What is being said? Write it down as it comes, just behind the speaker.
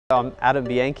I'm Adam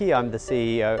Bianchi, I'm the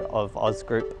CEO of Oz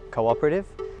Group Co-operative.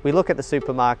 We look at the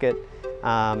supermarket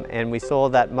and we saw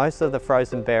that most of the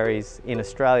frozen berries in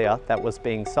Australia that was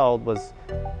being sold was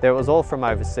all from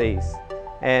overseas.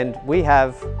 And we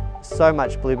have so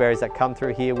much blueberries that come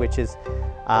through here, which is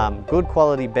good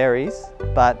quality berries,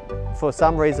 but for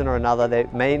some reason or another they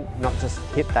may not just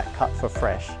hit that cut for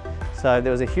fresh. So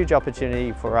there was a huge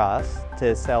opportunity for us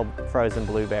to sell frozen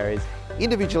blueberries.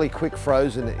 Individually quick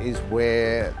frozen is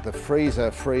where the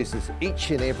freezer freezes each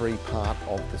and every part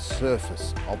of the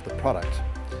surface of the product.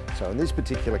 So in this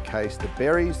particular case, the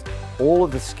berries, all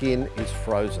of the skin is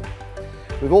frozen.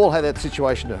 We've all had that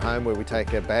situation at home where we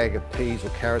take a bag of peas or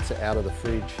carrots out of the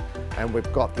fridge and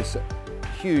we've got this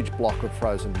huge block of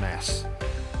frozen mass.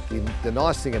 The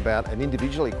nice thing about an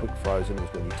individually quick frozen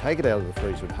is when you take it out of the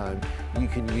freezer at home, you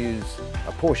can use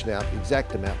a portion out the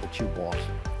exact amount that you want.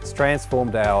 It's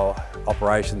transformed our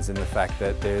operations in the fact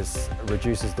that it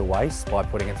reduces the waste by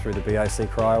putting it through the BOC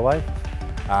CRYOLINE.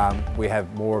 We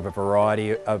have more of a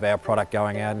variety of our product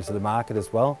going out into the market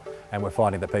as well, and we're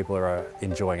finding that people are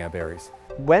enjoying our berries.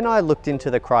 When I looked into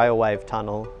the CryoWave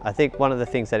tunnel, I think one of the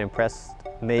things that impressed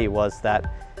me was that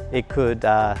it could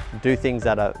do things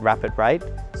at a rapid rate.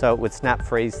 So it would snap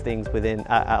freeze things within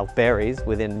our berries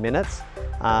within minutes,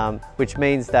 which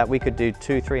means that we could do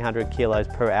 200-300 kilos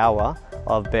per hour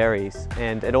of berries.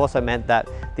 And it also meant that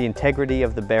the integrity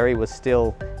of the berry was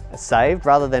still saved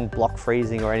rather than block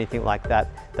freezing or anything like that.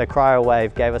 The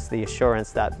CryoWave gave us the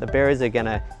assurance that the berries are going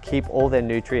to keep all their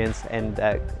nutrients and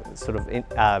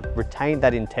retain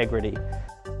that integrity.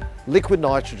 Liquid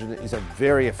nitrogen is a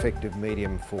very effective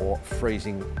medium for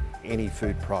freezing any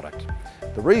food product.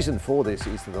 The reason for this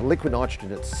is that the liquid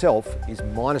nitrogen itself is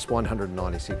minus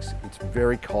 196. It's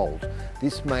very cold.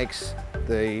 This makes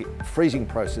the freezing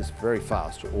process very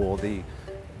fast, or the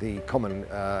common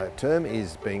term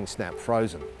is being snap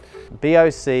frozen.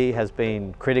 BOC has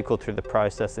been critical through the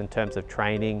process in terms of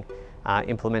training,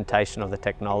 implementation of the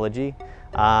technology.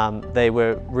 They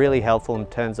were really helpful in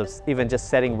terms of even just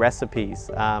setting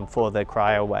recipes for the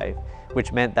CryoWave,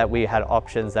 which meant that we had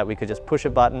options that we could just push a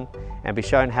button and be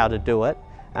shown how to do it.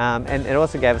 And it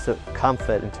also gave us a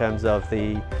comfort in terms of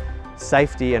the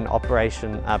safety and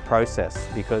operation process,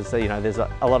 because there's a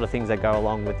lot of things that go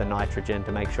along with the nitrogen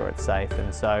to make sure it's safe.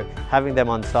 And so having them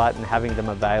on site and having them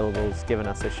available has given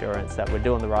us assurance that we're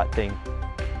doing the right thing.